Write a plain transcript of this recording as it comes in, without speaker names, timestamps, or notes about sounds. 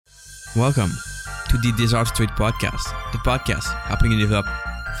Welcome to the Desire Trade podcast, the podcast helping you develop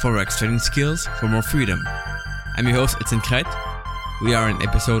forex trading skills for more freedom. I'm your host, Etienne Krijt. We are in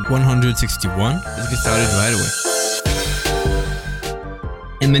episode 161. Let's get started right away.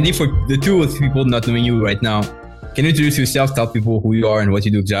 And Mandi, for the two or three people not knowing you right now, can you introduce yourself, tell people who you are and what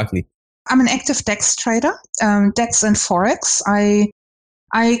you do exactly? I'm an active DEX trader, DEX and Forex.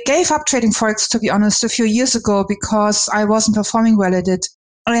 I gave up trading Forex, to be honest, a few years ago because I wasn't performing well at it.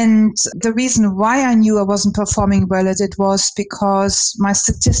 And the reason why I knew I wasn't performing well at it was because my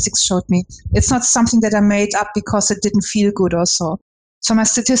statistics showed me. It's not something that I made up because it didn't feel good or so. So my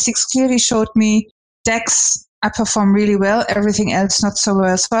statistics clearly showed me DEX, I perform really well, everything else not so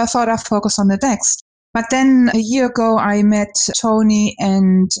well. So I thought I'd focus on the DEX. But then a year ago, I met Tony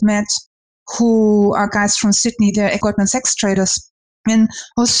and Matt, who are guys from Sydney. They're Goldman Sachs traders. And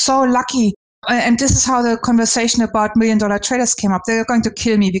I was so lucky. And this is how the conversation about $1 million traders came up. They're going to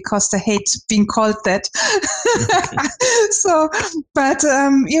kill me because they hate being called that. But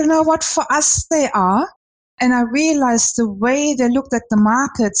you know what? For us, they are. And I realized the way they looked at the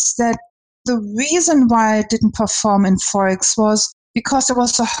markets, that the reason why I didn't perform in Forex was because there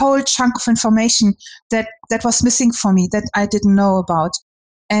was a whole chunk of information that was missing for me that I didn't know about.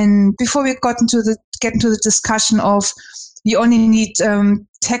 And before we get into the discussion of we only need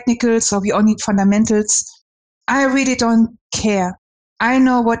technicals or we only need fundamentals, I really don't care. I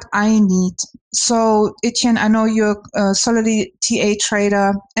know what I need. So Etienne, I know you're a solidly TA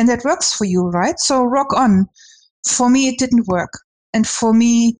trader and that works for you, right? So rock on. For me, it didn't work. And for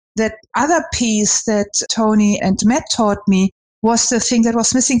me, that other piece that Tony and Matt taught me was the thing that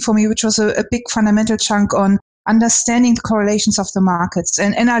was missing for me, which was a big fundamental chunk on understanding the correlations of the markets.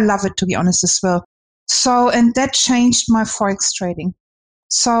 And I love it, to be honest, as well. So, and that changed my Forex trading.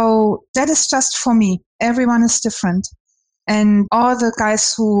 So that is just for me. Everyone is different. And all the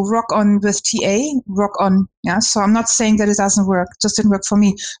guys who rock on with TA, rock on. Yeah. So I'm not saying that it doesn't work. It just didn't work for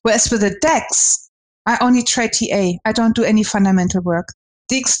me. Whereas with the DEX, I only trade TA. I don't do any fundamental work.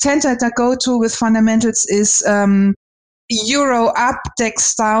 The extent that I go to with fundamentals is Euro up,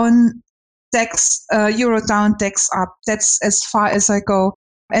 DEX down, DEX, Euro down, DEX up. That's as far as I go.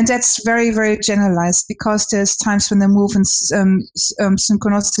 And that's very, very generalized because there's times when they move in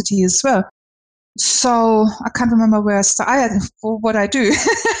synchronicity as well. So I can't remember where I started or what I do.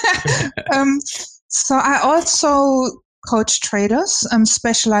 So I also coach traders. I'm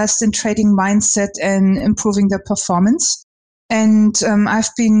specialized in trading mindset and improving their performance. And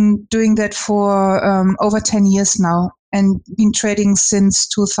I've been doing that for over 10 years now and been trading since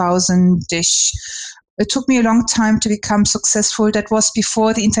 2000-ish. It took me a long time to become successful. That was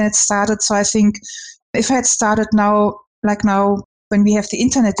before the internet started. So I think if I had started now, like now, when we have the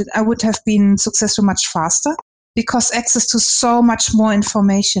internet, I would have been successful much faster because access to so much more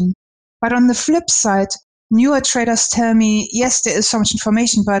information. But on the flip side, newer traders tell me, yes, there is so much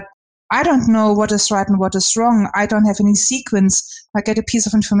information, but I don't know what is right and what is wrong. I don't have any sequence. I get a piece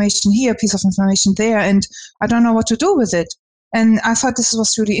of information here, a piece of information there, and I don't know what to do with it. And I thought this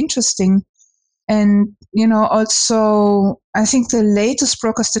was really interesting. And, you know, also, I think the latest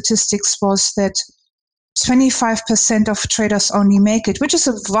broker statistics was that 25% of traders only make it, which is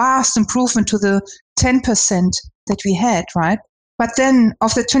a vast improvement to the 10% that we had, right? But then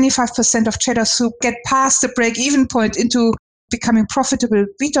of the 25% of traders who get past the break-even point into becoming profitable,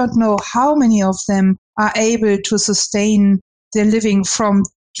 we don't know how many of them are able to sustain their living from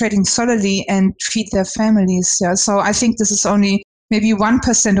trading solidly and feed their families. Yeah? So I think this is only maybe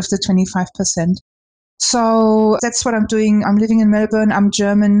 1% of the 25%. So that's what I'm doing. I'm living in Melbourne. I'm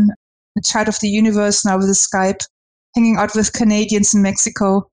German, a child of the universe now with a Skype, hanging out with Canadians in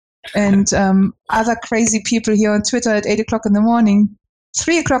Mexico and other crazy people here on Twitter at 8 o'clock in the morning,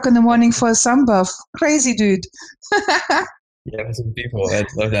 3 o'clock in the morning for a sunbath. Crazy dude. Yeah, some people. I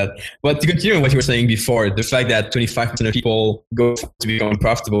love that. But to continue what you were saying before, the fact that 25% of people go to become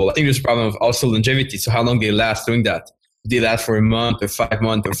profitable, I think there's a problem of also longevity. So how long they last doing that? Do they last for a month or 5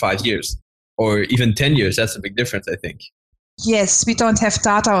 months or 5 years or even 10 years? That's a big difference, I think. Yes, we don't have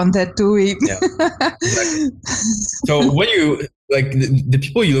data on that, do we? Yeah, exactly. So when you, like the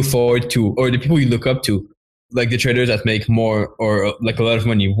people you look forward to or the people you look up to, like the traders that make more or like a lot of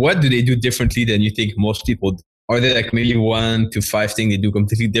money, what do they do differently than you think most people do? Are there like maybe 1 to 5 things they do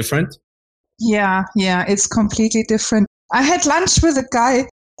completely different? Yeah, it's completely different. I had lunch with a guy,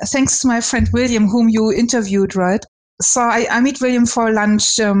 thanks to my friend William, whom you interviewed, right? So I meet William for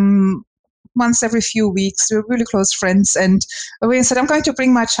lunch once every few weeks. We're really close friends. And William said, I'm going to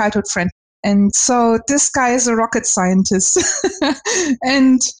bring my childhood friend. And so this guy is a rocket scientist.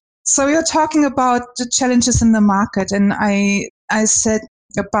 And so we were talking about the challenges in the market. And I said,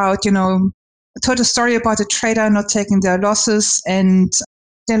 about, told a story about a trader not taking their losses, and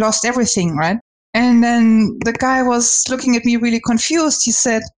they lost everything, right? And then the guy was looking at me really confused. He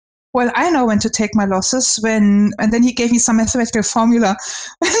said, well, I know when to take my losses and then he gave me some mathematical formula.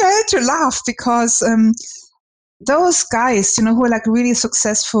 And I had to laugh because those guys, who are like really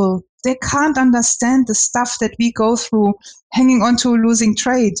successful, they can't understand the stuff that we go through hanging on to a losing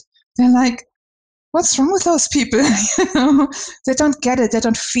trade. They're like, what's wrong with those people? They don't get it. They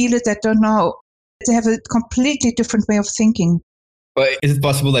don't feel it. They don't know. They have a completely different way of thinking. But is it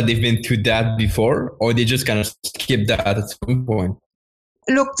possible that they've been through that before, or they just kind of skip that at some point?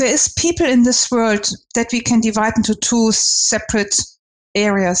 Look, there is people in this world that we can divide into two separate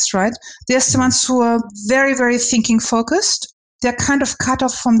areas, right? There's the ones who are very, very thinking focused. They're kind of cut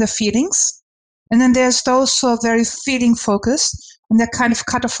off from their feelings. And then there's those who are very feeling focused, and they're kind of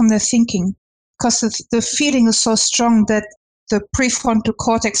cut off from their thinking, because the feeling is so strong that the prefrontal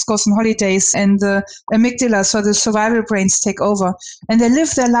cortex goes on holidays and the amygdala, so the survival brains, take over. And they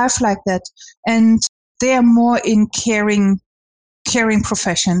live their life like that. And they are more in caring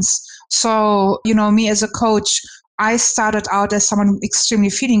professions. So, me as a coach, I started out as someone extremely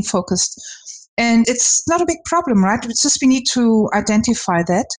feeling focused. And it's not a big problem, right? It's just we need to identify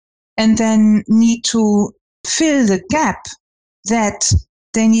that and then need to fill the gap that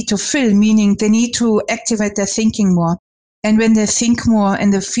they need to fill, meaning they need to activate their thinking more. And when they think more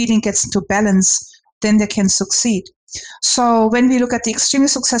and the feeling gets into balance, then they can succeed. So when we look at the extremely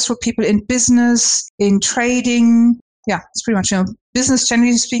successful people in business, in trading, it's pretty much, business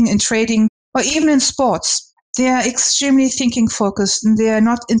generally speaking, in trading, or even in sports, they are extremely thinking focused and they are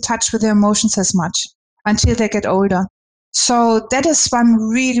not in touch with their emotions as much until they get older. So that is one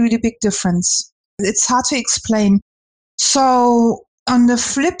really, really big difference. It's hard to explain. So on the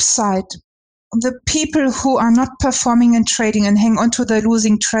flip side, the people who are not performing in trading and hang on to the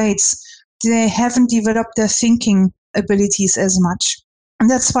losing trades, they haven't developed their thinking abilities as much. And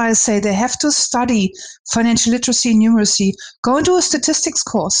that's why I say they have to study financial literacy and numeracy. Go and do a statistics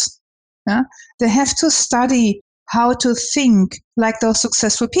course. Yeah? They have to study how to think like those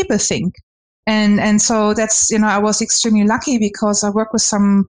successful people think. And so that's, I was extremely lucky because I work with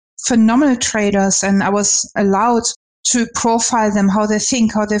some phenomenal traders and I was allowed to profile them, how they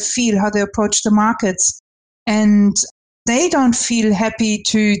think, how they feel, how they approach the markets. And they don't feel happy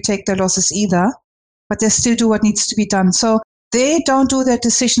to take their losses either, but they still do what needs to be done. So they don't do their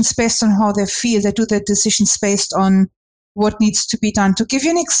decisions based on how they feel. They do their decisions based on what needs to be done. To give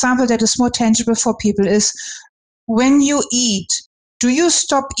you an example that is more tangible for people is when you eat, do you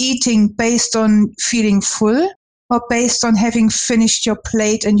stop eating based on feeling full or based on having finished your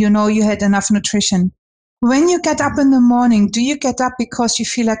plate and you had enough nutrition? When you get up in the morning, do you get up because you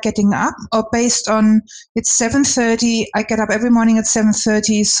feel like getting up or based on it's 7:30, I get up every morning at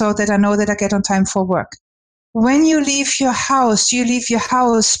 7:30 so that I know that I get on time for work? When you leave your house, do you leave your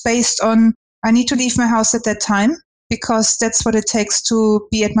house based on I need to leave my house at that time because that's what it takes to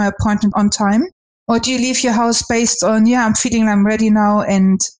be at my appointment on time? Or do you leave your house based on, I'm feeling I'm ready now,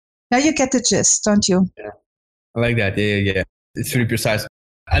 and you get the gist, don't you? Yeah, I like that. Yeah. It's really precise.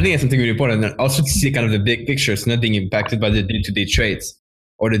 I think it's something really important. And also to see kind of the big picture, it's not being impacted by the day-to-day trades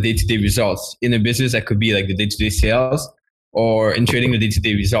or the day-to-day results. In a business, that could be like the day-to-day sales, or in trading, the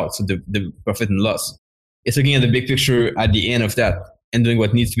day-to-day results, so the profit and loss. It's looking at the big picture at the end of that and doing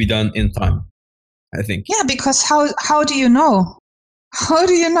what needs to be done in time, I think. Yeah, because how do you know? How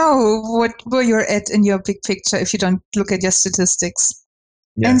do you know where you're at in your big picture if you don't look at your statistics?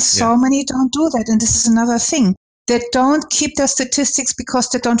 And so many don't do that. And this is another thing. They don't keep their statistics because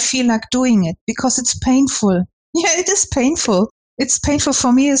they don't feel like doing it, because it's painful. Yeah, it is painful. It's painful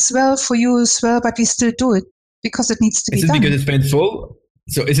for me as well, for you as well, but we still do it because it needs to be done. Is it because it's painful?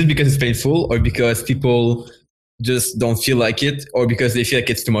 So is it because it's painful, or because people just don't feel like it, or because they feel like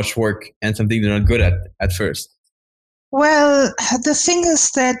it's too much work and something they're not good at first? Well, the thing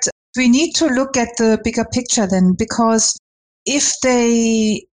is that we need to look at the bigger picture then, because if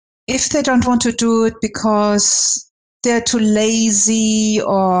they don't want to do it because they're too lazy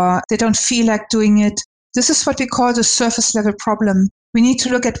or they don't feel like doing it, this is what we call the surface level problem. We need to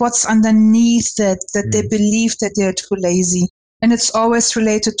look at what's underneath that they believe that they're too lazy. And it's always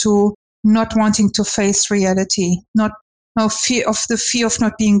related to not wanting to face reality, fear of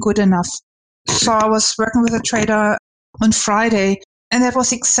not being good enough. So I was working with a trader on Friday, and that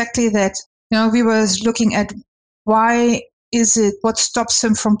was exactly that. We were looking at why is it, what stops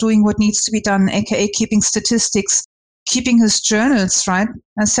him from doing what needs to be done, aka keeping statistics, keeping his journals, right?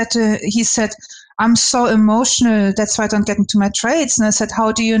 He said, I'm so emotional, that's why I don't get into my trades. And I said,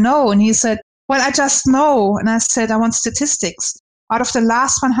 how do you know? And he said, well, I just know. And I said, I want statistics. out of the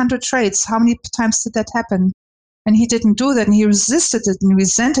last 100 trades, how many times did that happen? And he didn't do that, and he resisted it and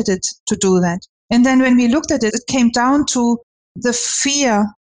resented it to do that. And then when we looked at it, it came down to the fear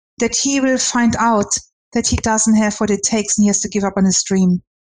that he will find out that he doesn't have what it takes and he has to give up on his dream.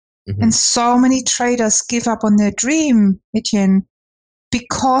 Mm-hmm. And so many traders give up on their dream, Etienne,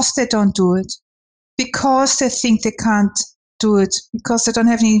 because they don't do it, because they think they can't do it, because they don't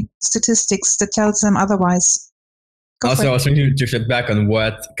have any statistics that tells them otherwise. Also, I was trying to reflect back on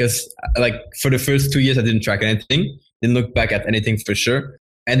what, because like for the first 2 years, I didn't track anything, didn't look back at anything for sure.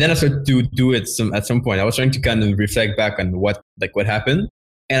 And then I started to do it at some point. I was trying to kind of reflect back on what happened.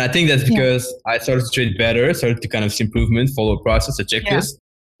 And I think that's because I started to trade better, started to kind of see improvement, follow a process, a checklist.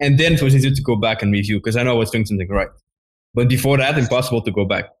 Yeah. And then it was easier to go back and review because I know I was doing something right. But before that, impossible to go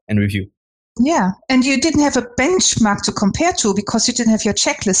back and review. Yeah. And you didn't have a benchmark to compare to because you didn't have your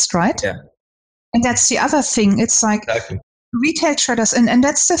checklist, right? Yeah. And that's the other thing. It's like retail traders, and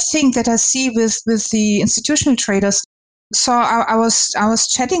that's the thing that I see with the institutional traders. So I was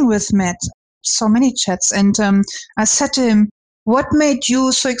chatting with Matt, so many chats, and I said to him, what made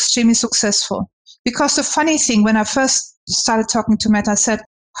you so extremely successful? Because the funny thing, when I first started talking to Matt, I said,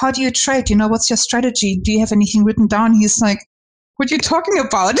 how do you trade? What's your strategy? Do you have anything written down? He's like, what are you talking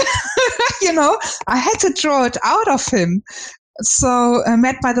about? I had to draw it out of him. So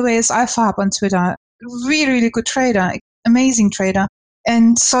Matt, by the way, is Alpha Hub on Twitter. Really, really good trader, amazing trader.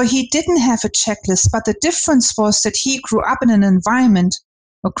 And so he didn't have a checklist, but the difference was that he grew up in an environment,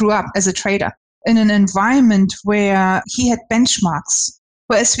 or grew up as a trader, in an environment where he had benchmarks.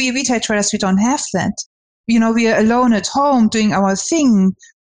 Whereas we retail traders, we don't have that. We are alone at home doing our thing,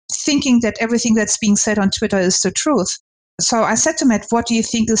 thinking that everything that's being said on Twitter is the truth. So I said to Matt, what do you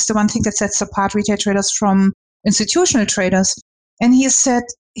think is the one thing that sets apart retail traders from institutional traders? And he said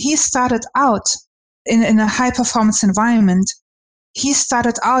he started out in a high-performance environment. He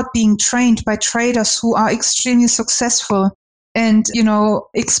started out being trained by traders who are extremely successful and,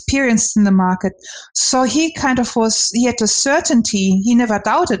 experienced in the market. So he had the certainty, he never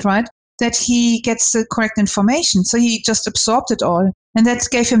doubted, right, that he gets the correct information. So he just absorbed it all. And that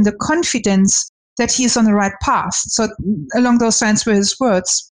gave him the confidence that he's on the right path. So along those lines were his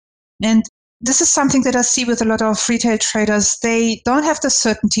words. And this is something that I see with a lot of retail traders. They don't have the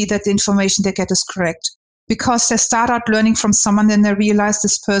certainty that the information they get is correct because they start out learning from someone, then they realize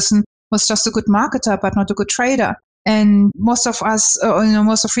this person was just a good marketer, but not a good trader. And most of us,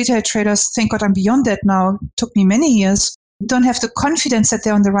 most of retail traders, thank God I'm beyond that now. It took me many years. Don't have the confidence that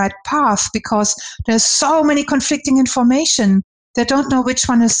they're on the right path because there's so many conflicting information. They don't know which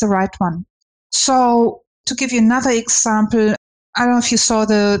one is the right one. So to give you another example, I don't know if you saw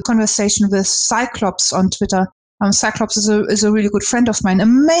the conversation with Cyclops on Twitter. Cyclops is a really good friend of mine,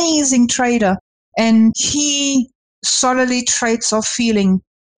 amazing trader. And he solidly trades off feeling.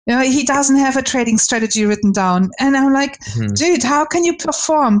 He doesn't have a trading strategy written down. And I'm like, dude, how can you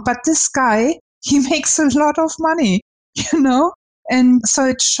perform? But this guy, he makes a lot of money, And so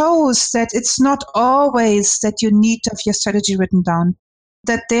it shows that it's not always that you need to have your strategy written down.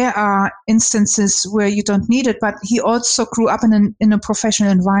 That there are instances where you don't need it, but he also grew up in a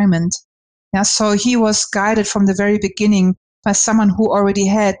professional environment. Yeah, so he was guided from the very beginning by someone who already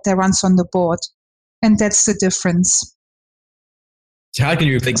had their runs on the board. And that's the difference. So how can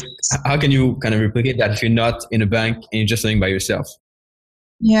you kind of replicate that if you're not in a bank and you're just living by yourself?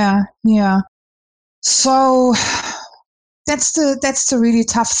 Yeah. So that's the really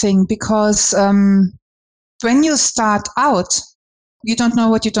tough thing because when you start out, you don't know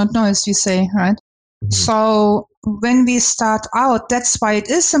what you don't know, as you say, right? Mm-hmm. So when we start out, that's why it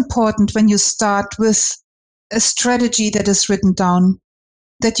is important when you start with a strategy that is written down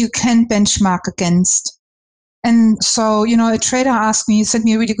that you can benchmark against. And so, a trader asked me, he sent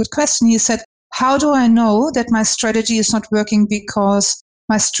me a really good question. He said, how do I know that my strategy is not working because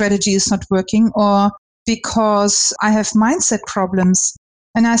my strategy is not working or because I have mindset problems?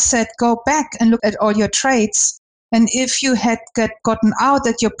 And I said, go back and look at all your trades. And if you had gotten out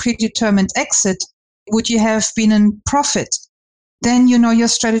at your predetermined exit, would you have been in profit? Then your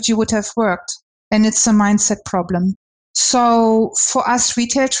strategy would have worked. And it's a mindset problem. So for us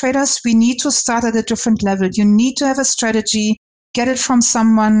retail traders, we need to start at a different level. You need to have a strategy, get it from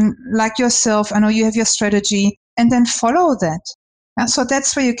someone like yourself. I know you have your strategy, and then follow that. So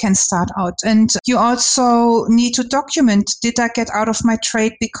that's where you can start out. And you also need to document, did I get out of my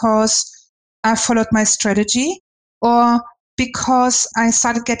trade because I followed my strategy? Or because I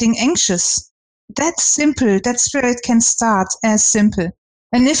started getting anxious? That's simple. That's where it can start, as simple.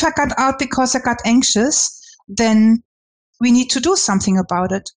 And if I got out because I got anxious, then we need to do something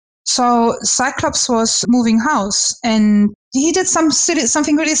about it. So Cyclops was moving house and he did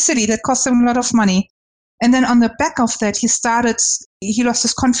something really silly that cost him a lot of money. And then on the back of that, he lost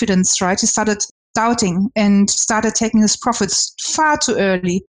his confidence, right? He started doubting and started taking his profits far too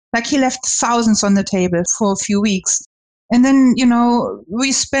early. Like he left thousands on the table for a few weeks. And then,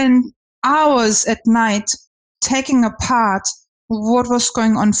 we spent hours at night taking apart what was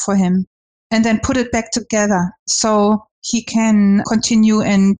going on for him and then put it back together so he can continue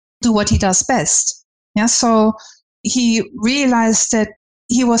and do what he does best. Yeah. So he realized that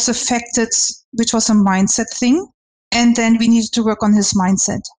he was affected, which was a mindset thing. And then we needed to work on his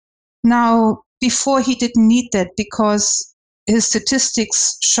mindset. Now, before he didn't need that because his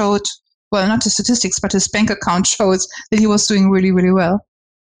statistics showed, well, not his statistics, but his bank account showed that he was doing really, really well.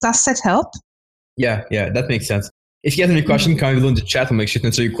 Does that help? Yeah, that makes sense. If you have any question, comment below in the chat. I'll make sure to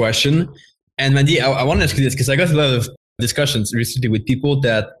answer your question. And Mandi, I want to ask you this because I got a lot of discussions recently with people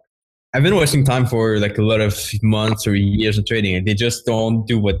that I've been wasting time for like a lot of months or years in trading, and they just don't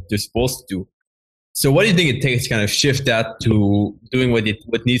do what they're supposed to do. So what do you think it takes to kind of shift that to doing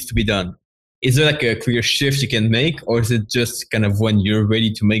what needs to be done? Is there like a clear shift you can make, or is it just kind of when you're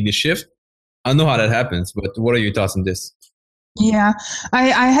ready to make the shift? I don't know how that happens, but what are your thoughts on this? Yeah,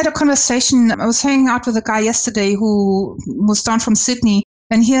 I had a conversation. I was hanging out with a guy yesterday who was down from Sydney,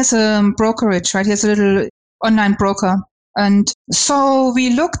 and he has a brokerage, right? He has a little online broker. And so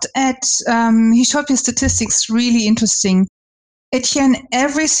we looked at, he showed me statistics, really interesting. Etienne,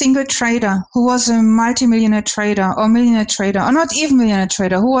 every single trader who was a multimillionaire trader or millionaire trader, or not even millionaire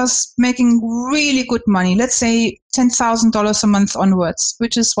trader, who was making really good money, let's say $10,000 a month onwards,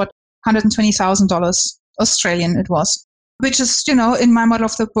 which is what, $120,000 Australian it was, which is, in my model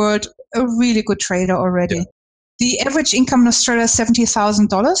of the world, a really good trader already. Yeah. The average income in Australia is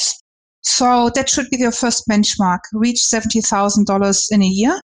 $70,000. So that should be your first benchmark, reach $70,000 in a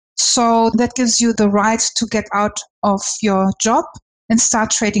year. So that gives you the right to get out of your job and start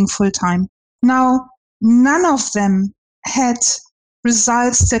trading full time. Now, none of them had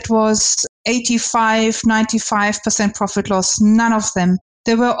results that was 85, 95% profit loss. None of them.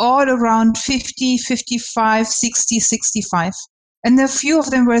 They were all around 50, 55, 60, 65. And a few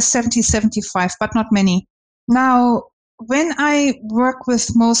of them were 70, 75, but not many. Now, when I work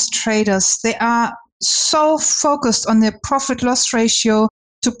with most traders, they are so focused on their profit loss ratio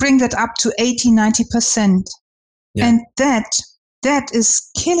to bring that up to 80, 90%. Yeah. And that is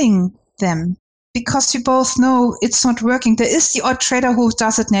killing them because we both know it's not working. There is the odd trader who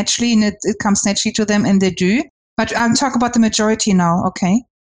does it naturally and it comes naturally to them and they do. But I'm talking about the majority now, okay?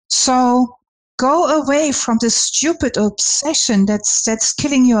 So go away from this stupid obsession that's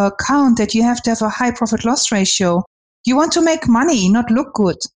killing your account, that you have to have a high profit loss ratio. You want to make money, not look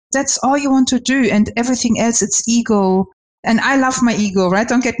good. That's all you want to do. And everything else, it's ego. And I love my ego, right?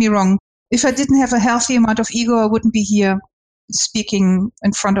 Don't get me wrong. If I didn't have a healthy amount of ego, I wouldn't be here speaking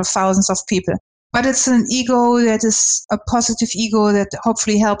in front of thousands of people. But it's an ego that is a positive ego that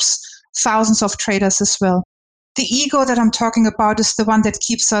hopefully helps thousands of traders as well. The ego that I'm talking about is the one that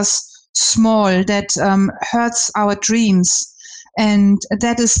keeps us small, that hurts our dreams. And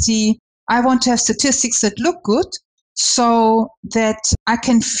that is I want to have statistics that look good so that I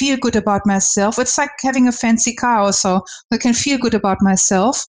can feel good about myself. It's like having a fancy car or so. I can feel good about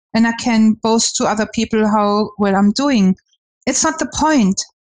myself and I can boast to other people how well I'm doing. It's not the point.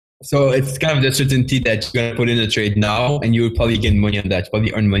 So it's kind of the certainty that you're going to put in a trade now and you will probably gain money on that,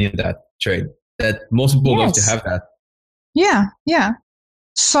 probably earn money on that trade. That most people love to have that. Yeah.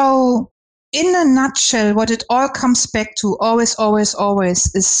 So in a nutshell, what it all comes back to always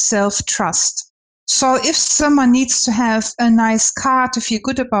is self-trust. So if someone needs to have a nice car to feel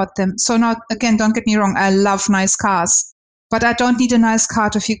good about them, so now, again, don't get me wrong, I love nice cars, but I don't need a nice car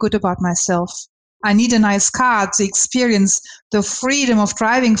to feel good about myself. I need a nice car to experience the freedom of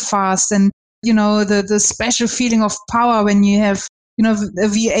driving fast and, the special feeling of power when you have, a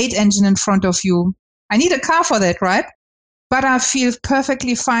V8 engine in front of you. I need a car for that, right? But I feel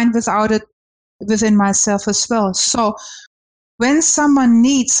perfectly fine without it within myself as well. So when someone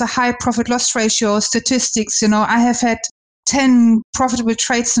needs a high profit loss ratio statistics, I have had 10 profitable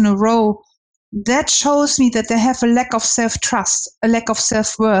trades in a row. That shows me that they have a lack of self-trust, a lack of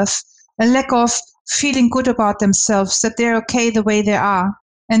self-worth, a lack of feeling good about themselves, that they're okay the way they are,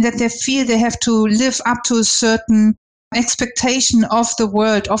 and that they feel they have to live up to a certain expectation of the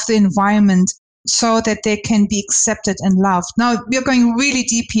world, of the environment, so that they can be accepted and loved. Now, we're going really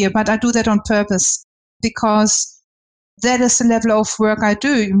deep here, but I do that on purpose because that is the level of work I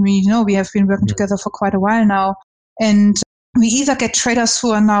do. We have been working together for quite a while now. And we either get traders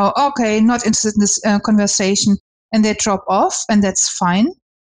who are now, not interested in this conversation, and they drop off, and that's fine.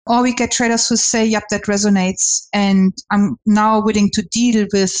 Or we get traders who say, yep, that resonates, and I'm now willing to deal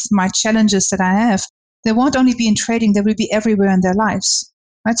with my challenges that I have. They won't only be in trading, they will be everywhere in their lives.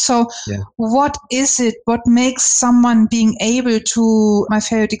 Right? So what is it? What makes someone being able to, my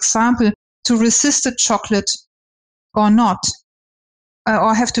favorite example, to resist a chocolate or not?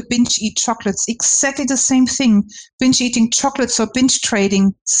 Or have to binge eat chocolates? Exactly the same thing. Binge eating chocolates or binge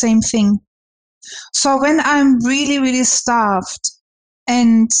trading, same thing. So when I'm really, really starved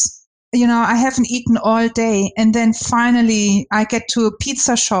and, I haven't eaten all day, and then finally I get to a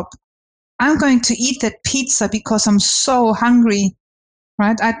pizza shop, I'm going to eat that pizza because I'm so hungry,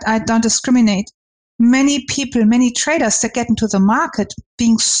 right? I don't discriminate. Many people, many traders that get into the market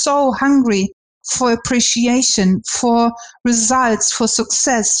being so hungry for appreciation, for results, for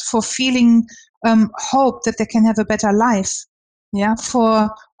success, for feeling hope that they can have a better life, for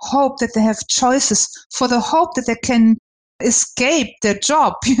hope that they have choices, for the hope that they can escape their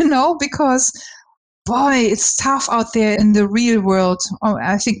job, because boy, it's tough out there in the real world. Oh,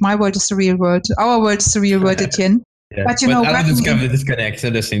 I think my world is the real world. Our world is the real world, Etienne. But I would describe the disconnect, so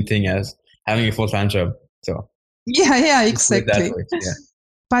the same thing as having a full-time job. So exactly.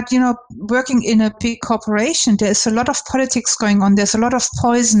 But working in a big corporation, there's a lot of politics going on. There's a lot of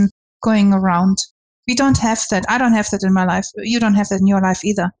poison going around. We don't have that. I don't have that in my life. You don't have that in your life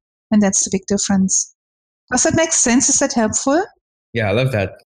either. And that's the big difference. Does that make sense? Is that helpful? Yeah, I love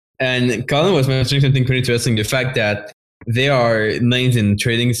that. And Colin was mentioning something pretty interesting, the fact that there are names in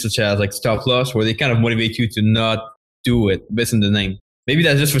trading such as like stop loss where they kind of motivate you to not do it based on the name. Maybe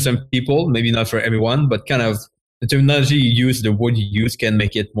that's just for some people, maybe not for everyone, but kind of the terminology you use, the word you use can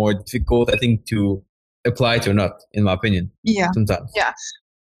make it more difficult, I think, to apply to or not, in my opinion. Yeah. Sometimes. Yeah.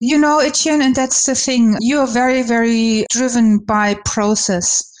 Etienne, and that's the thing. You are very, very driven by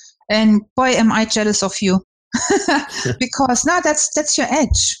process. And boy, am I jealous of you. Because now that's your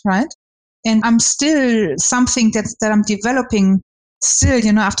edge, right? And I'm still something that I'm developing still,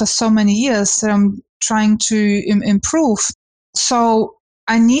 after so many years that I'm trying to improve. So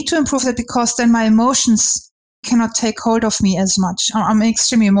I need to improve that because then my emotions cannot take hold of me as much. I'm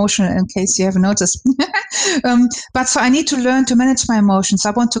extremely emotional, in case you haven't noticed. But so I need to learn to manage my emotions.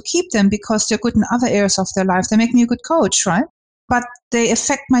 I want to keep them because they're good in other areas of their life. They make me a good coach, right? But they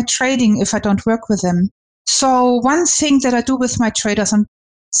affect my trading if I don't work with them. So one thing that I do with my traders, I'm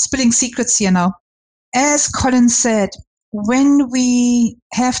spilling secrets here now. As Colin said, when we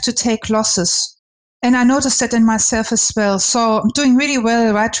have to take losses, and I noticed that in myself as well. So I'm doing really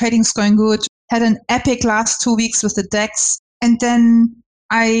well, right? Trading's going good. Had an epic last 2 weeks with the DEX. And then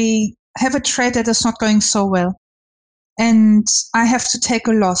I have a trade that is not going so well. And I have to take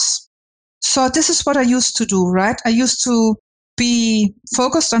a loss. So this is what I used to do, right? I used to be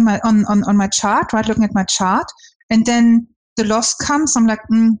focused on my chart, right? Looking at my chart. And then the loss comes. I'm like,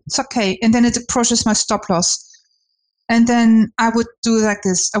 it's okay. And then it approaches my stop loss. And then I would do like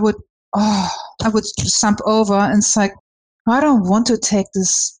this. I would jump over and it's like, I don't want to take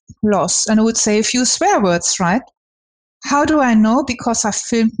this loss. And I would say a few swear words, right? How do I know? Because I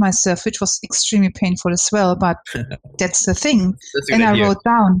filmed myself, which was extremely painful as well, but that's the thing. And I wrote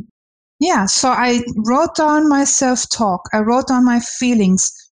down. Yeah, so I wrote down my self-talk. I wrote down my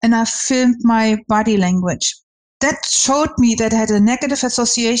feelings and I filmed my body language. That showed me that I had a negative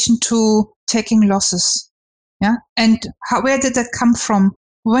association to taking losses. Yeah. And where did that come from?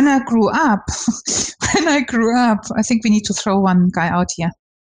 When I grew up, I think we need to throw one guy out here.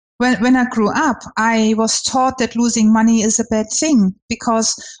 When I grew up, I was taught that losing money is a bad thing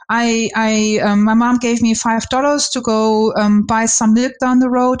because my mom gave me $5 to go buy some milk down the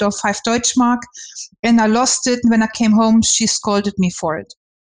road, or 5 Deutschmark, and I lost it. And when I came home, she scolded me for it.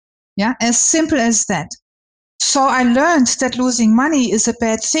 Yeah, as simple as that. So I learned that losing money is a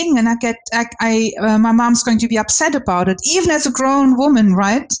bad thing, and my mom's going to be upset about it. Even as a grown woman,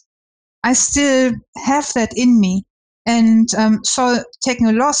 right? I still have that in me. And so taking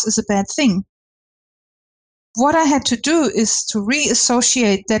a loss is a bad thing. What I had to do is to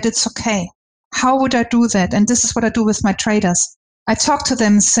reassociate that it's okay. How would I do that? And this is what I do with my traders. I talk to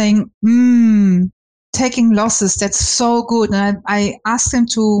them saying, taking losses, that's so good. And I ask them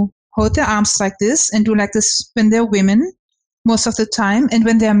to hold their arms like this and do like this when they're women most of the time. And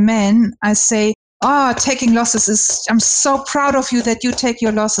when they're men, I say, taking losses I'm so proud of you that you take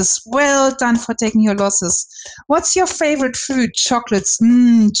your losses. Well done for taking your losses. What's your favorite food? Chocolates.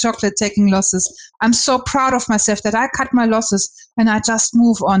 Chocolate, taking losses. I'm so proud of myself that I cut my losses and I just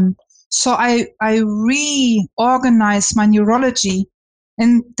move on. So I reorganize my neurology.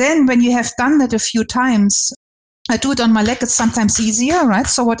 And then when you have done that a few times, I do it on my leg. It's sometimes easier, right?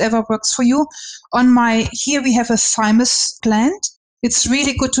 So whatever works for you. Here we have a thymus gland. It's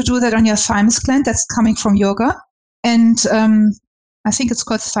really good to do that on your thymus gland. That's coming from yoga. And I think it's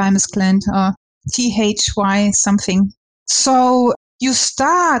called thymus gland or THY something. So you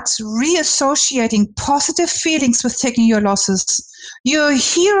start reassociating positive feelings with taking your losses. You're a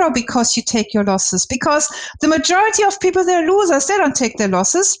hero because you take your losses. Because the majority of people, they're losers. They don't take their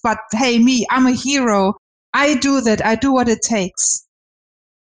losses. But hey, me, I'm a hero. I do that. I do what it takes.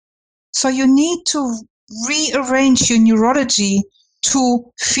 So you need to rearrange your neurology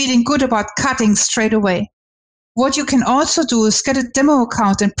to feeling good about cutting straight away. What you can also do is get a demo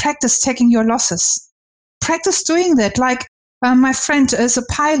account and practice taking your losses. Practice doing that. Like my friend is a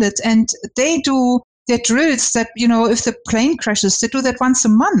pilot and they do their drills that, if the plane crashes, they do that once a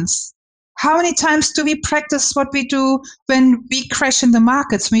month. How many times do we practice what we do when we crash in the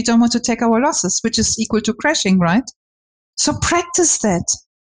markets? We don't want to take our losses, which is equal to crashing, right? So practice that.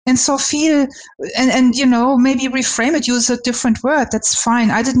 And so feel, and maybe reframe it, use a different word. That's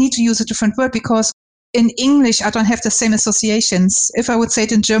fine. I didn't need to use a different word because in English, I don't have the same associations. If I would say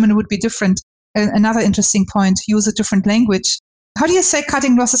it in German, it would be different. Another interesting point, use a different language. How do you say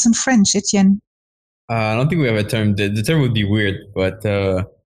cutting losses in French, Etienne? I don't think we have a term. The term would be weird, but I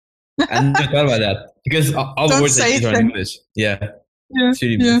never thought about that because all the words I use are in English. Yeah. It's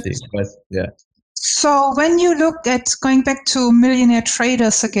really interesting, but yeah. So when you look at going back to millionaire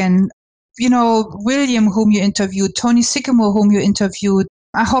traders again, William, whom you interviewed, Tony Sycamore, whom you interviewed,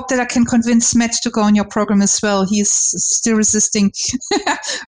 I hope that I can convince Matt to go on your program as well. He's still resisting.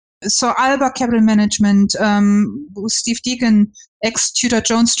 So Alba Capital Management, Steve Deegan, ex-Tudor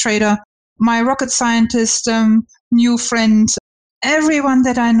Jones trader, my rocket scientist, new friend, everyone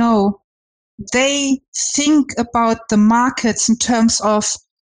that I know, they think about the markets in terms of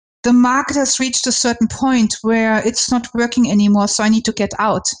the market has reached a certain point where it's not working anymore, so I need to get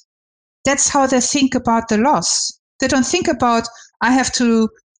out. That's how they think about the loss. They don't think about, I have to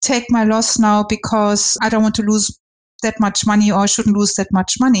take my loss now because I don't want to lose that much money or I shouldn't lose that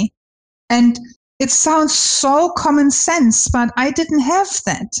much money. And it sounds so common sense, but I didn't have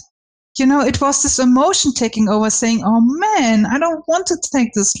that. It was this emotion taking over saying, oh man, I don't want to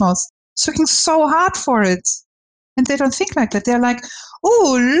take this loss. It's working so hard for it. And they don't think like that. They're like,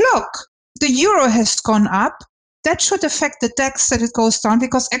 oh, look, the euro has gone up. That should affect the DAX that it goes down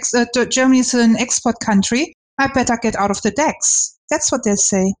because Germany is an export country. I better get out of the DAX. That's what they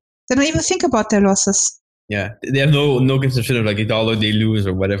say. They don't even think about their losses. Yeah, they have no conception of like a dollar they lose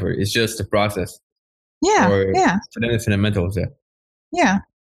or whatever. It's just a process. Yeah. For them, it's fundamentals. Yeah. Yeah.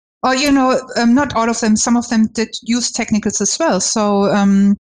 Or, not all of them. Some of them did use technicals as well.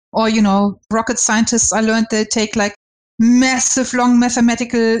 So, rocket scientists, I learned they take like massive long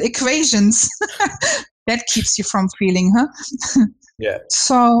mathematical equations. That keeps you from feeling, huh? Yeah.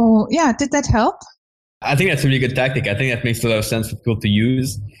 So, yeah, did that help? I think that's a really good tactic. I think that makes a lot of sense for people to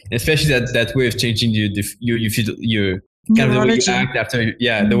use, especially that way of changing your kind of the way you act after,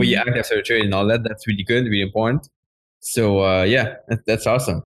 the way you act after a trade and all that. That's really good, really important. So that's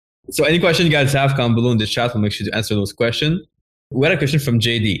awesome. So any question you guys have, comment below in the chat. We'll make sure to answer those questions. We had a question from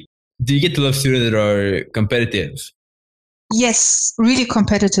JD. Do you get to love students that are competitive? Yes, really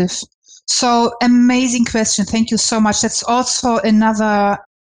competitive. So amazing question. Thank you so much. That's also another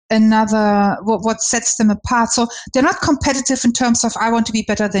what sets them apart. So they're not competitive in terms of I want to be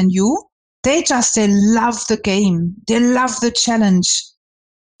better than you. They love the game. They love the challenge.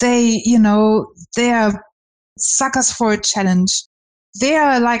 They are suckers for a challenge. They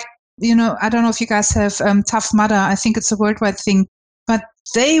are like, I don't know if you guys have Tough Mudder. I think it's a worldwide thing, but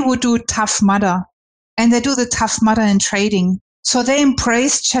they would do Tough Mudder, and they do the Tough Mudder in trading. So they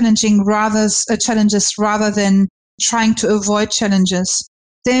embrace challenges rather than trying to avoid challenges.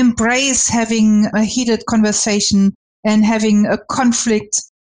 They embrace having a heated conversation and having a conflict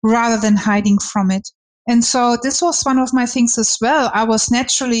rather than hiding from it. And so this was one of my things as well. I was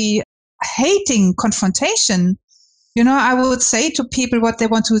naturally hating confrontation. I would say to people what they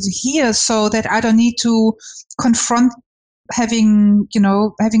want to hear so that I don't need to confront having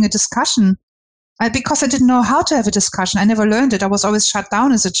a discussion. Because I didn't know how to have a discussion. I never learned it. I was always shut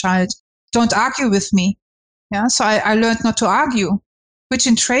down as a child. Don't argue with me. Yeah. So I learned not to argue, which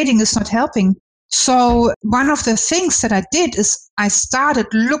in trading is not helping. So one of the things that I did is I started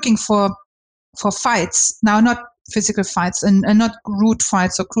looking for fights. Now, not physical fights and not rude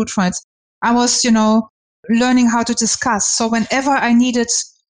fights or crude fights. I was, learning how to discuss. So whenever I needed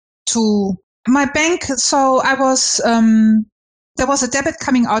to, my bank, so I was, there was a debit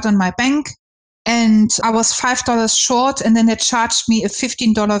coming out on my bank and I was $5 short and then they charged me a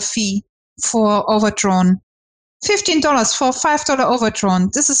 $15 fee for overdrawn. $15 for $5 overdrawn.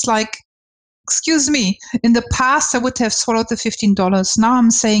 This is like excuse me, in the past, I would have swallowed the $15. Now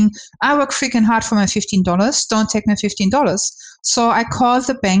I'm saying, I work freaking hard for my $15. Don't take my $15. So I called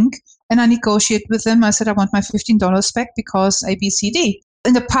the bank and I negotiated with them. I said, I want my $15 back because A, B, C, D.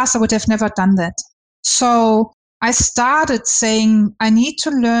 In the past, I would have never done that. So I started saying, I need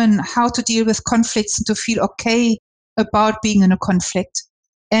to learn how to deal with conflicts and to feel okay about being in a conflict,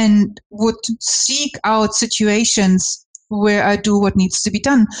 and would seek out situations where I do what needs to be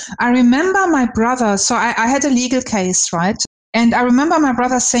done. I remember my brother, so I had a legal case, right? And I remember my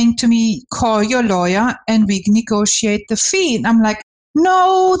brother saying to me, call your lawyer and we negotiate the fee. And I'm like,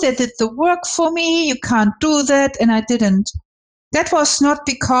 no, they did the work for me. You can't do that. And I didn't. That was not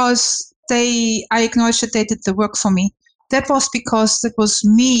because I acknowledged that they did the work for me. That was because that was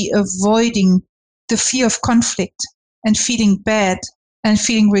me avoiding the fear of conflict and feeling bad and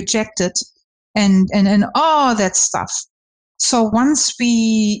feeling rejected and all that stuff. So once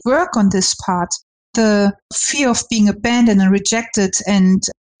we work on this part, the fear of being abandoned and rejected and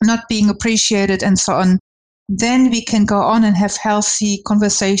not being appreciated and so on, then we can go on and have healthy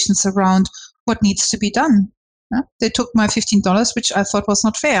conversations around what needs to be done. They took my $15, which I thought was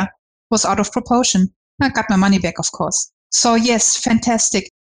not fair, was out of proportion. I got my money back, of course. So yes, fantastic.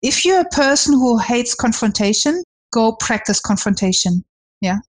 If you're a person who hates confrontation, go practice confrontation.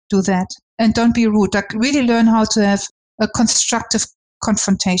 Yeah, do that. And don't be rude. Like, really learn how to have a constructive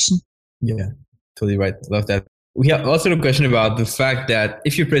confrontation. Yeah, totally right. Love that. We have also a question about the fact that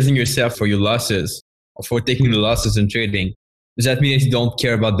if you're praising yourself for your losses, or for taking the losses in trading, does that mean that you don't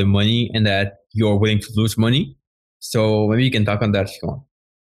care about the money and that you're willing to lose money? So maybe you can talk on that if you want.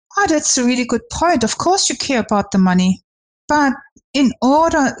 Oh, that's a really good point. Of course you care about the money. But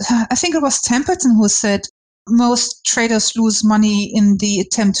I think it was Templeton who said, most traders lose money in the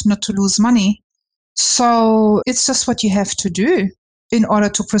attempt not to lose money. So it's just what you have to do in order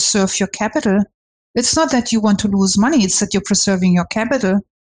to preserve your capital. It's not that you want to lose money, it's that you're preserving your capital.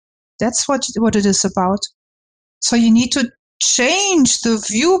 That's what it is about. So you need to change the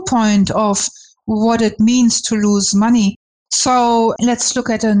viewpoint of what it means to lose money. So let's look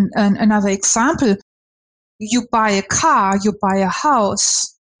at another example. You buy a car, you buy a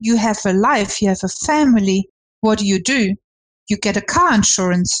house, you have a life, you have a family. What do? You get a car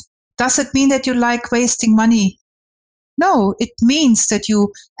insurance. Does it mean that you like wasting money? No, it means that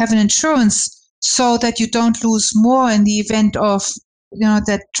you have an insurance so that you don't lose more in the event of,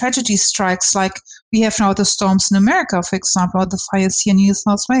 that tragedy strikes, like we have now the storms in America, for example, or the fires here in New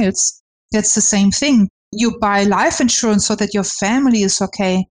South Wales. That's the same thing. You buy life insurance so that your family is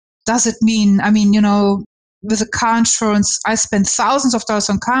okay. Does it mean, with a car insurance, I spend thousands of dollars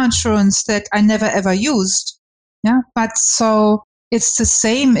on car insurance that I never ever used. Yeah, but so it's the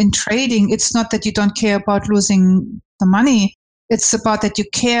same in trading. It's not that you don't care about losing the money. It's about that you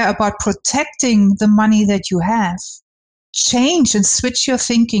care about protecting the money that you have. Change and switch your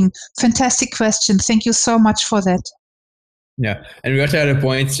thinking. Fantastic question. Thank you so much for that. Yeah. And we also had a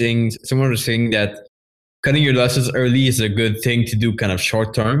point saying, someone was saying that cutting your losses early is a good thing to do kind of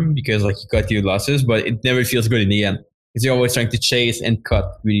short term, because like you cut your losses, but it never feels good in the end because you're always trying to chase and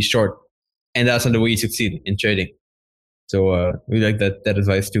cut really short. And that's not the way you succeed in trading. So we like that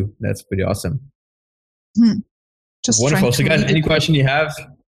advice too. That's pretty awesome. Just wonderful. So guys, any question you have,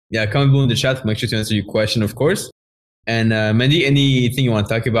 comment below in the chat. Make sure to answer your question, of course. And Mandi, anything you want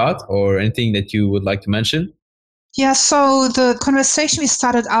to talk about or anything that you would like to mention? Yeah, so the conversation we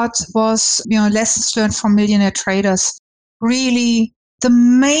started out was, lessons learned from millionaire traders. Really, the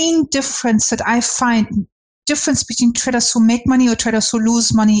main difference that I find, difference between traders who make money or traders who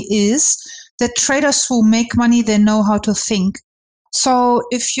lose money, is that traders who make money, they know how to think. So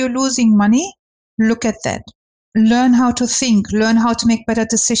if you're losing money, look at that. Learn how to think, learn how to make better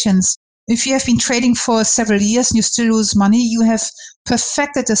decisions. If you have been trading for several years and you still lose money, you have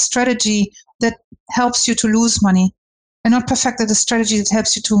perfected a strategy that helps you to lose money and not perfected a strategy that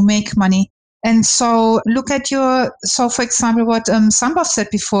helps you to make money. And so look at so for example, what Sambhav said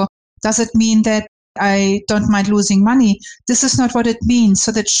before, does it mean that I don't mind losing money? This is not what it means.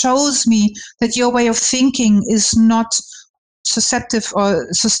 So that shows me that your way of thinking is not susceptible or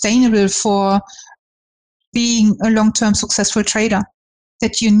sustainable for being a long-term successful trader.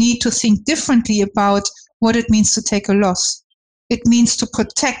 That you need to think differently about what it means to take a loss. It means to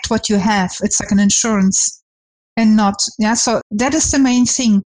protect what you have. It's like an insurance and not. Yeah. So that is the main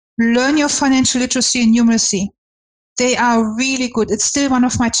thing. Learn your financial literacy and numeracy. They are really good. It's still one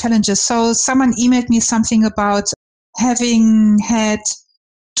of my challenges. So someone emailed me something about having had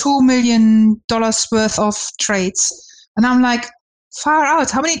 $2 million worth of trades. And I'm like, far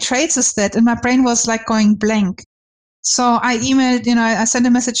out. How many trades is that? And my brain was like going blank. So I emailed, I sent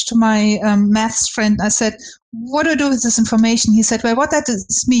a message to my maths friend. I said, what do I do with this information? He said, well, what that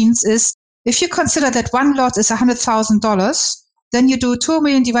means is if you consider that one lot is $100,000, then you do 2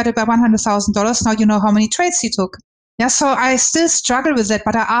 million divided by $100,000. Now you know how many trades he took. Yeah, so I still struggle with that,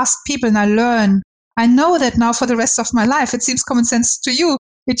 but I ask people and I learn. I know that now for the rest of my life. It seems common sense to you,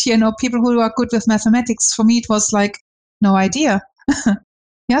 Etienne, or people who are good with mathematics. For me, it was like, no idea.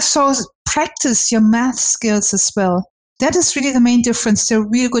 Yeah, so practice your math skills as well. That is really the main difference. They're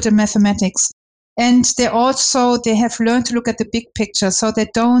real good at mathematics. And they have learned to look at the big picture. So they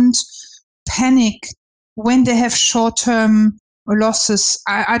don't panic when they have short-term losses.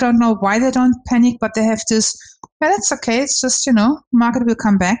 I don't know why they don't panic, but they have this, that's okay. It's just, market will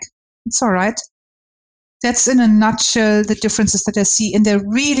come back. It's all right. That's in a nutshell the differences that I see. And they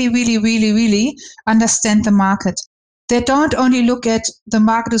really, really, really, really understand the market. They don't only look at the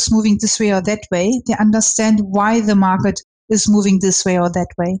market is moving this way or that way. They understand why the market is moving this way or that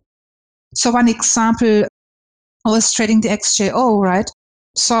way. So one example, I was trading the XJO, right?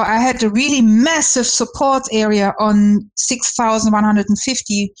 So I had a really massive support area on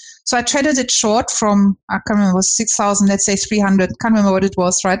 6,150. So I traded it short from, I can't remember, it was 6,000, let's say 300. Can't remember what it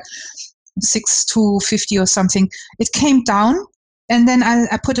was, right? 6,250 or something. It came down. And then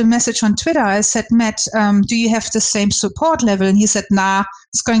I put a message on Twitter. I said, Matt, do you have the same support level? And he said, nah,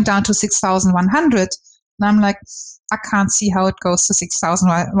 it's going down to 6,100. And I'm like, I can't see how it goes to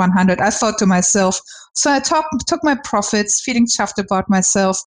 6,100. I thought to myself. So I took my profits, feeling chuffed about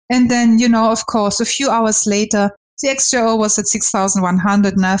myself. And then, of course, a few hours later, the XJO was at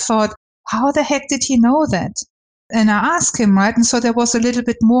 6,100. And I thought, how the heck did he know that? And I asked him, right? And so there was a little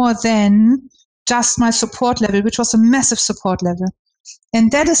bit more than just my support level, which was a massive support level.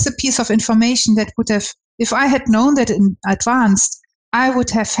 And that is the piece of information that would have, if I had known that in advance, I would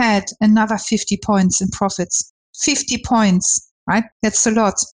have had another 50 points in profits. 50 points, right? That's a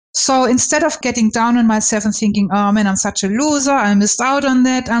lot. So instead of getting down on myself and thinking, oh man, I'm such a loser, I missed out on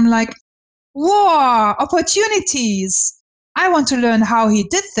that, I'm like, whoa, opportunities. I want to learn how he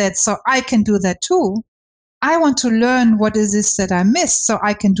did that so I can do that too. I want to learn what it is that I missed so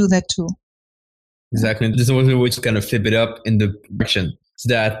I can do that too. Exactly. There's always a way to kind of flip it up in the direction so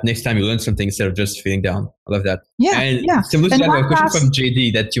that next time you learn something instead of just feeling down. I love that. Yeah. And similar to that, a question from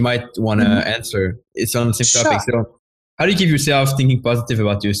JD that you might want to answer. It's on the same topic. So how do you keep yourself thinking positive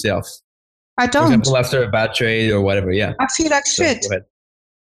about yourself? I don't. For example, after a bad trade or whatever. Yeah. I feel like shit. Go ahead.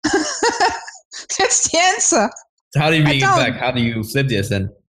 That's the answer. So how do you bring it back? How do you flip this then?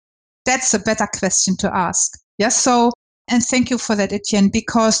 That's a better question to ask. Yes. So, and thank you for that, Etienne,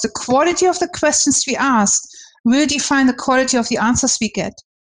 because the quality of the questions we ask will define the quality of the answers we get.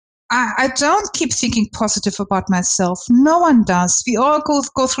 I don't keep thinking positive about myself. No one does. We all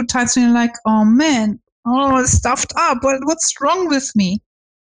go through times when you're like, oh man, it's stuffed up. What's wrong with me?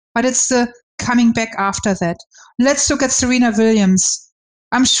 But it's the coming back after that. Let's look at Serena Williams.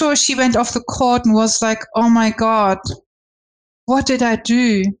 I'm sure she went off the court and was like, oh my God, what did I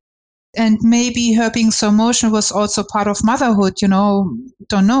do? And maybe her being so emotional was also part of motherhood,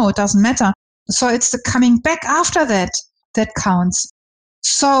 don't know, it doesn't matter. So it's the coming back after that counts.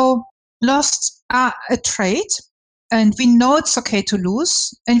 So lost a trade, and we know it's okay to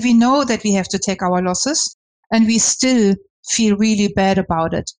lose, and we know that we have to take our losses, and we still feel really bad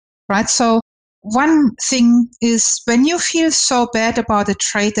about it, right? So one thing is when you feel so bad about a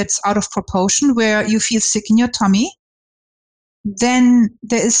trade that's out of proportion, where you feel sick in your tummy, then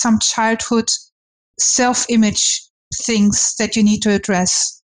there is some childhood self-image things that you need to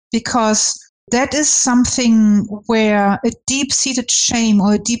address, because that is something where a deep-seated shame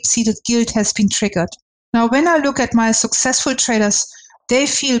or a deep-seated guilt has been triggered. Now, when I look at my successful traders, they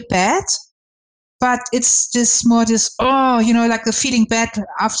feel bad, but it's like the feeling bad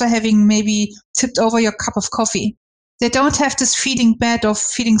after having maybe tipped over your cup of coffee. They don't have this feeling bad of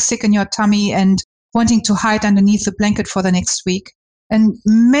feeling sick in your tummy and wanting to hide underneath the blanket for the next week. And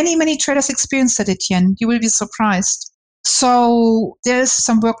many, many traders experience that, Etienne. You will be surprised. So there's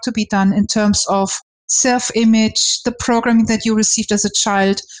some work to be done in terms of self-image, the programming that you received as a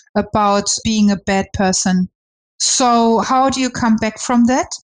child about being a bad person. So how do you come back from that?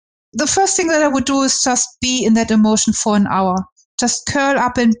 The first thing that I would do is just be in that emotion for an hour. Just curl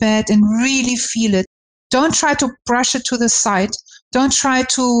up in bed and really feel it. Don't try to brush it to the side. Don't try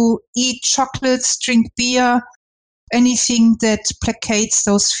to eat chocolates, drink beer, anything that placates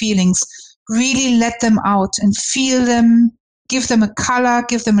those feelings. Really let them out and feel them, give them a color,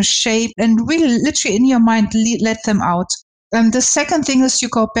 give them a shape, and really literally in your mind, let them out. And the second thing is you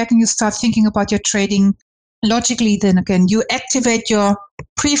go back and you start thinking about your trading logically. Then again, you activate your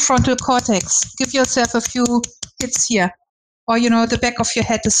prefrontal cortex. Give yourself a few hits here. Or, the back of your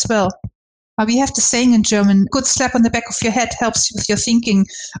head as well. We have the saying in German, good slap on the back of your head helps you with your thinking.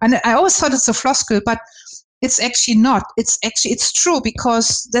 And I always thought it's a floskel, but it's actually not. It's true,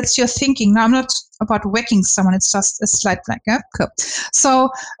 because that's your thinking. Now, I'm not about whacking someone. It's just a slight like, cool. So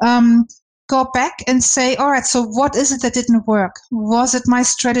go back and say, all right, so what is it that didn't work? Was it my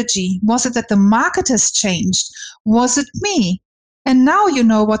strategy? Was it that the market has changed? Was it me? And now you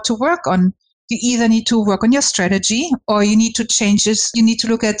know what to work on. You either need to work on your strategy, or you need to change this. You need to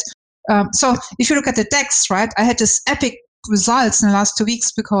look at, so if you look at the DAX, right, I had this epic results in the last 2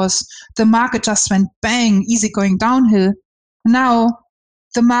 weeks because the market just went bang, easy going downhill. Now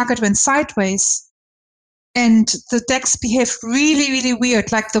the market went sideways and the DAX behaved really, really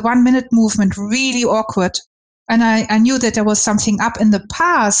weird, like the 1 minute movement, really awkward. And I knew that there was something up. In the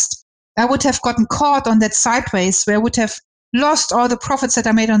past, I would have gotten caught on that sideways where I would have lost all the profits that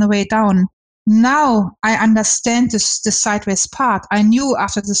I made on the way down. Now I understand this sideways part. I knew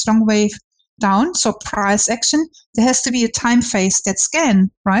after this long wave down, so price action, there has to be a time phase that's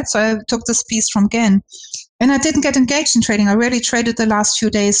GAN, right? So I took this piece from GAN. And I didn't get engaged in trading. I really traded the last few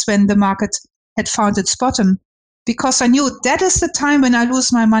days when the market had found its bottom, because I knew that is the time when I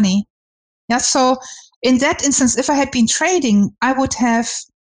lose my money. Yeah. So in that instance, if I had been trading, I would have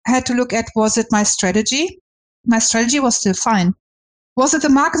had to look at, was it my strategy? My strategy was still fine. Was it the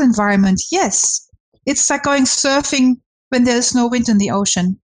market environment? Yes. It's like going surfing when there is no wind in the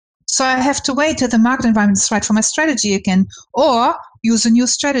ocean. So I have to wait till the market environment is right for my strategy again, or use a new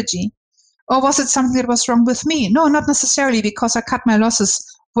strategy. Or was it something that was wrong with me? No, not necessarily, because I cut my losses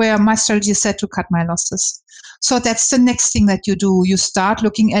where my strategy said to cut my losses. So that's the next thing that you do. You start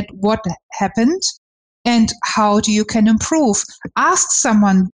looking at what happened and how you can improve. Ask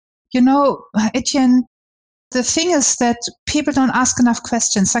someone, Etienne, the thing is that people don't ask enough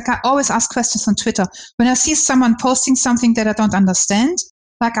questions. Like I always ask questions on Twitter. When I see someone posting something that I don't understand,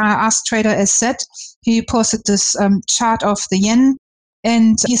 like I asked Trader SZ, he posted this chart of the yen,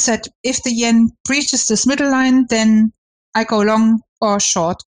 and he said, if the yen breaches this middle line, then I go long or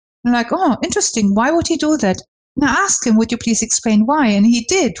short. I'm like, oh, interesting. Why would he do that? And I asked him, would you please explain why? And he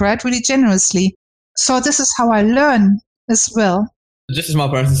did, right, really generously. So this is how I learn as well. Just a small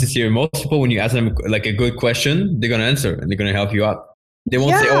parenthesis here. Most people, when you ask them like a good question, they're going to answer and they're going to help you out. They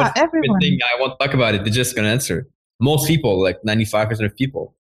won't say, oh, everyone. Thing, I won't talk about it. They're just going to answer. Most people, like 95% of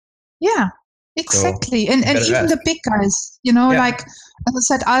people. Yeah, exactly. So, and even the big guys, like, as I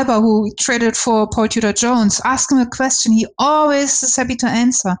said, Alba, who traded for Paul Tudor Jones, ask him a question. He always is happy to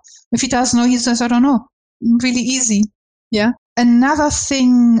answer. If he doesn't know, he says, I don't know. Really easy. Yeah. Another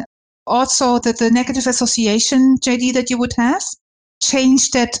thing, also, that the negative association, JD, that you would have,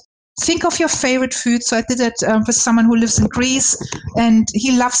 change that. Think of your favorite food. So I did it with someone who lives in Greece, and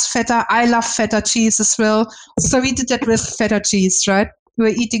he loves feta. I love feta cheese as well. So we did that with feta cheese, right? We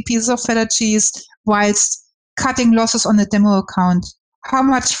were eating pieces of feta cheese whilst cutting losses on the demo account. How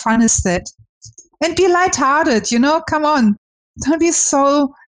much fun is that? And be lighthearted, come on. Don't be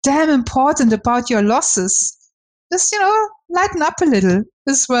so damn important about your losses. Just, lighten up a little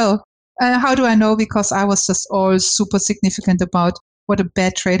as well. How do I know? Because I was just all super significant about what a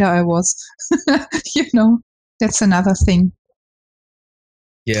bad trader I was. That's another thing.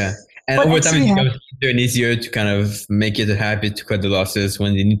 Yeah. And over time, it becomes easier and easier to kind of make it a habit to cut the losses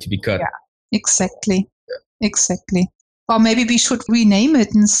when they need to be cut. Yeah, exactly. Yeah. Exactly. Or maybe we should rename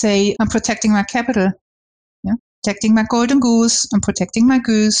it and say, I'm protecting my capital. Yeah, protecting my golden goose. I'm protecting my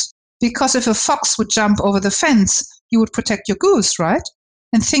goose. Because if a fox would jump over the fence, you would protect your goose, right?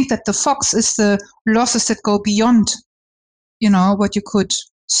 And think that the fox is the losses that go beyond, what you could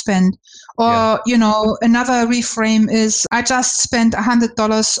spend. Or, another reframe is, I just spent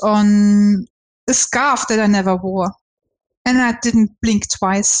 $100 on a scarf that I never wore. And I didn't blink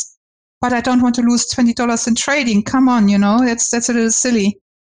twice. But I don't want to lose $20 in trading. Come on, that's a little silly.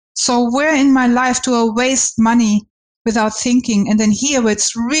 So where in my life do I waste money without thinking? And then here, where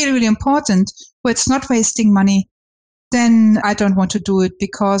it's really, really important, where it's not wasting money, then I don't want to do it,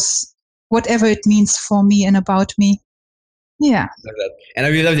 because whatever it means for me and about me. Yeah. And I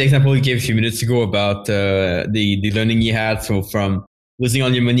really love the example you gave a few minutes ago about the learning you had. So from losing all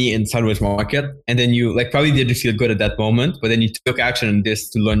your money in sideways market, and then you probably didn't feel good at that moment, but then you took action on this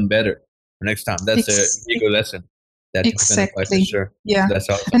to learn better for next time. That's a really good lesson. Exactly. For sure. Yeah. That's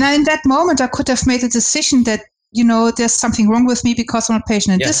awesome. And in that moment, I could have made a decision that, there's something wrong with me because I'm not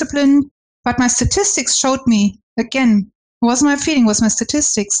patient and disciplined. But my statistics showed me, again, was my feeling, was my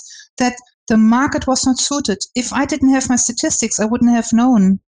statistics, that the market was not suited. If I didn't have my statistics, I wouldn't have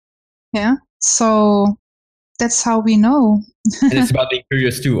known. Yeah. So that's how we know. And it's about being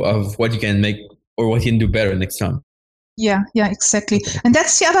curious too of what you can make or what he can do better next time. Yeah, exactly. And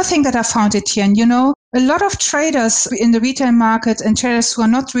that's the other thing that I found, Etienne. You know, a lot of traders in the retail market and traders who are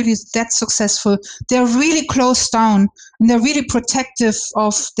not really that successful, they're really closed down and they're really protective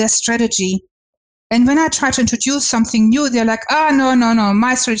of their strategy. And when I try to introduce something new, they're like, no,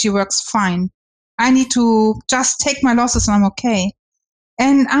 my strategy works fine. I need to just take my losses and I'm okay.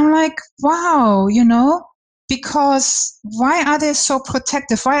 And I'm like, wow, you know, because why are they so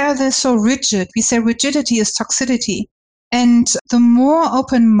protective? Why are they so rigid? We say rigidity is toxicity. And the more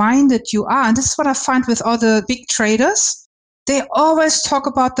open-minded you are, and this is what I find with all the big traders, they always talk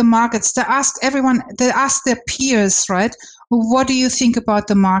about the markets. They ask everyone, they ask their peers, right? What do you think about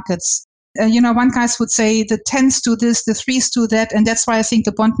the markets? You know, one guy would say the 10s do this, the 3s do that, and that's why I think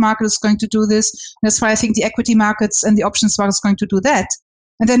the bond market is going to do this. That's why I think the equity markets and the options market is going to do that.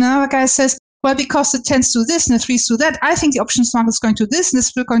 And then another guy says, well, because the 10s do this and the 3s do that, I think the options market is going to do this, and this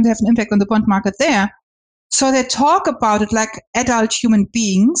is going to have an impact on the bond market there. So they talk about it like adult human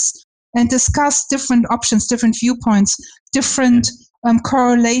beings and discuss different options, different viewpoints, different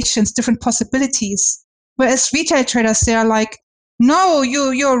correlations, different possibilities. Whereas retail traders, they are like, no,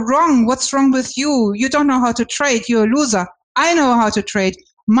 you're wrong. What's wrong with you? You don't know how to trade. You're a loser. I know how to trade.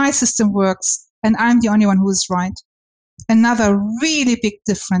 My system works, and I'm the only one who is right. Another really big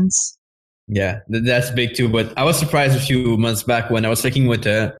difference. Yeah, that's big too. But I was surprised a few months back when I was speaking with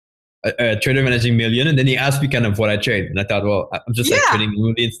a trader managing million, and then he asked me kind of what I trade, and I thought, well, I'm just like trading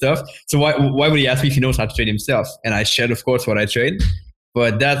movie and stuff. So why would he ask me if he knows how to trade himself? And I shared, of course, what I trade.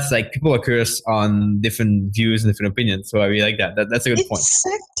 But that's like people are curious on different views and different opinions. So I really like that. That's a good point.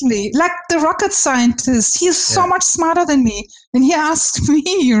 Exactly. Like the rocket scientist, he's so much smarter than me, and he asked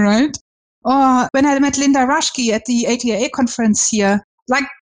me, right? Or when I met Linda Raschke at the ATAA conference here, like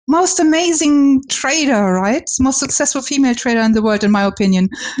most amazing trader, right? Most successful female trader in the world, in my opinion,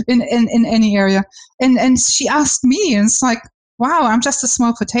 in any area. And she asked me, and it's like, wow, I'm just a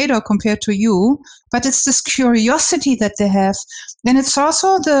small potato compared to you. But it's this curiosity that they have. And it's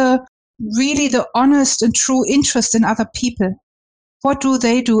also the honest and true interest in other people. What do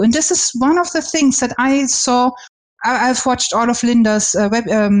they do? And this is one of the things that I saw. I've watched all of Linda's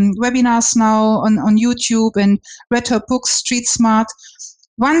webinars now on YouTube and read her book, Street Smart.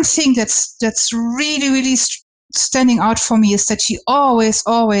 One thing that's really standing out for me is that she always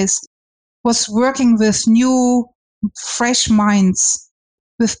was working with new, fresh minds,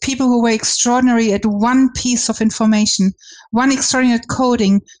 with people who were extraordinary at one piece of information, one extraordinary at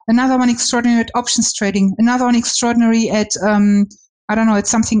coding, another one extraordinary at options trading, another one extraordinary at, at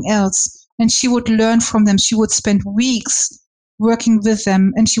something else. And she would learn from them. She would spend weeks working with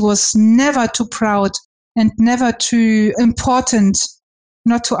them. And she was never too proud and never too important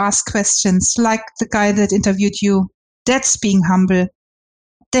not to ask questions, like the guy that interviewed you. That's being humble.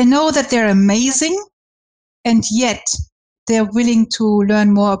 They know that they're amazing, and yet they're willing to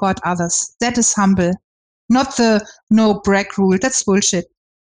learn more about others. That is humble. Not the no brag rule. That's bullshit.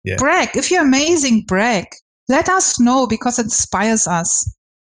 Yeah. Brag. If you're amazing, brag. Let us know, because it inspires us.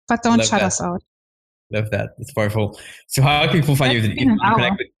 But don't shut us out. Love that. It's powerful. So how can people find you? If you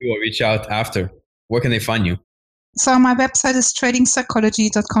connect with you or reach out after, where can they find you? So my website is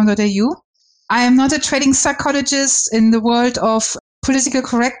tradingpsychology.com.au. I am not a trading psychologist in the world of political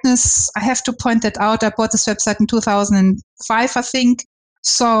correctness. I have to point that out. I bought this website in 2005, I think.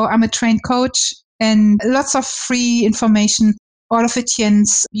 So I'm a trained coach, and lots of free information. All of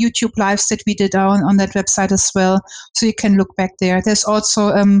Etienne's YouTube lives that we did on that website as well. So you can look back there. There's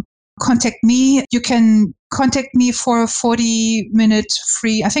also contact me. You can contact me for a 40-minute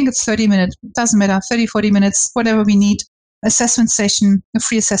free, I think it's 30 minutes, doesn't matter, 30, 40 minutes, whatever we need, assessment session, a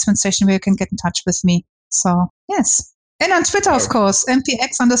free assessment session where you can get in touch with me. So, yes. And on Twitter, of course,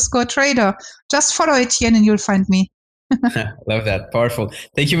 mpx_trader. Just follow Etienne and you'll find me. Love that. Powerful.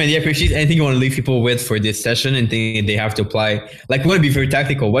 Thank you, Mandi. I appreciate anything you want to leave people with for this session and thing they have to apply. Like, we want to be very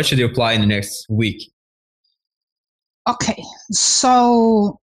tactical. What should they apply in the next week? Okay.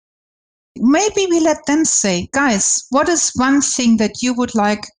 So maybe we let them say, guys, what is one thing that you would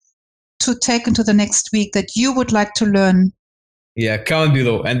like to take into the next week, that you would like to learn? Yeah, comment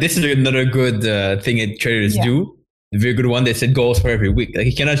below. And this is another good thing that traders do. A very good one. They set goals for every week. Like,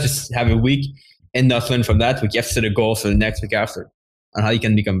 you cannot just have a week and not learn from that week. You have to set a goal for the next week after on how you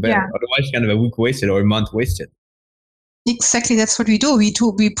can become better. Otherwise, you kind of a week wasted or a month wasted. Exactly, that's what we do.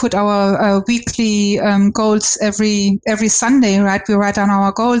 We put our weekly goals every Sunday, right? We write down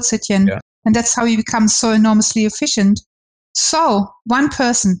our goals, Etienne, and that's how we become so enormously efficient. So, one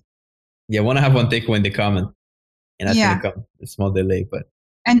person. Yeah, I want to have one takeaway in the comment, and that's going to come a small delay, but.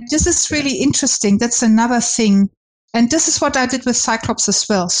 And this is really interesting. That's another thing, and this is what I did with Cyclops as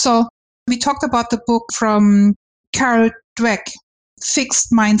well. So, We talked about the book from Carol Dweck,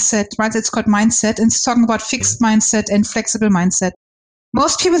 Fixed Mindset, right? It's called Mindset, and it's talking about fixed mindset and flexible mindset.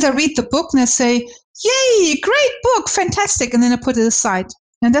 Most people that read the book and they say, yay, great book, fantastic, and then I put it aside.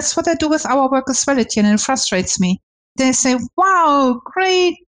 And that's what I do with our work as well, Etienne, and it frustrates me. They say, wow,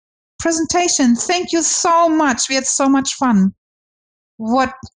 great presentation, thank you so much, we had so much fun.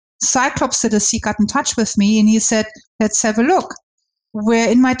 What Cyclops did is he got in touch with me and he said, let's have a look.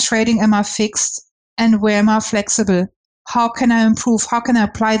 Where in my trading am I fixed and where am I flexible? How can I improve? How can I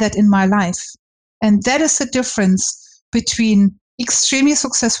apply that in my life? And that is the difference between extremely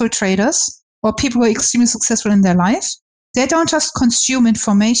successful traders or people who are extremely successful in their life. They don't just consume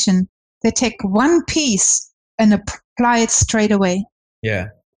information. They take one piece and apply it straight away. Yeah,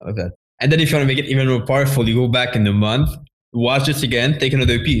 I love that. And then if you want to make it even more powerful, you go back in the month, watch this again, take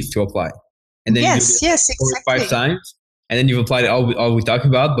another piece to apply. And then yes, you do it exactly. 4 or 5 times. And then you've applied all we talked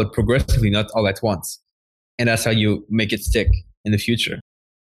about, but progressively, not all at once. And that's how you make it stick in the future.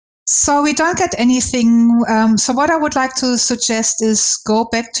 So we don't get anything. So what I would like to suggest is go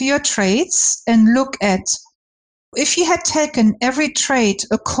back to your trades and look at, if you had taken every trade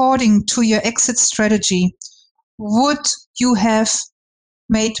according to your exit strategy, would you have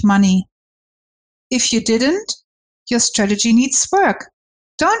made money? If you didn't, your strategy needs work.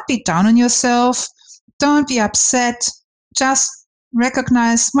 Don't be down on yourself. Don't be upset. Just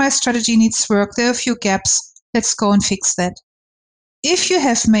recognize my strategy needs work. There are a few gaps. Let's go and fix that. If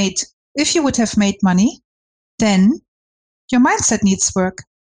you would have made money, then your mindset needs work.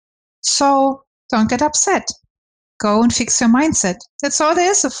 So don't get upset. Go and fix your mindset. That's all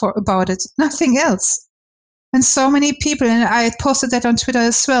there is about it. Nothing else. And so many people, and I posted that on Twitter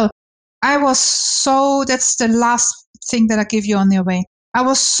as well. That's the last thing that I give you on your way. I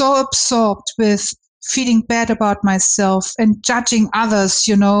was so absorbed with feeling bad about myself and judging others,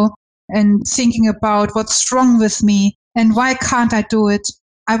 and thinking about what's wrong with me and why can't I do it.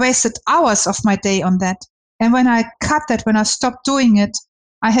 I wasted hours of my day on that. And when I cut that, when I stopped doing it,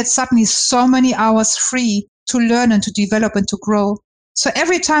 I had suddenly so many hours free to learn and to develop and to grow. So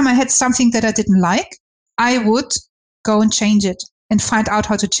every time I had something that I didn't like, I would go and change it and find out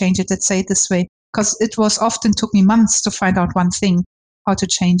how to change it. Let's say it this way, because it often took me months to find out one thing, how to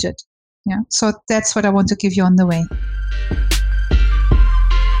change it. Yeah. So that's what I want to give you on the way.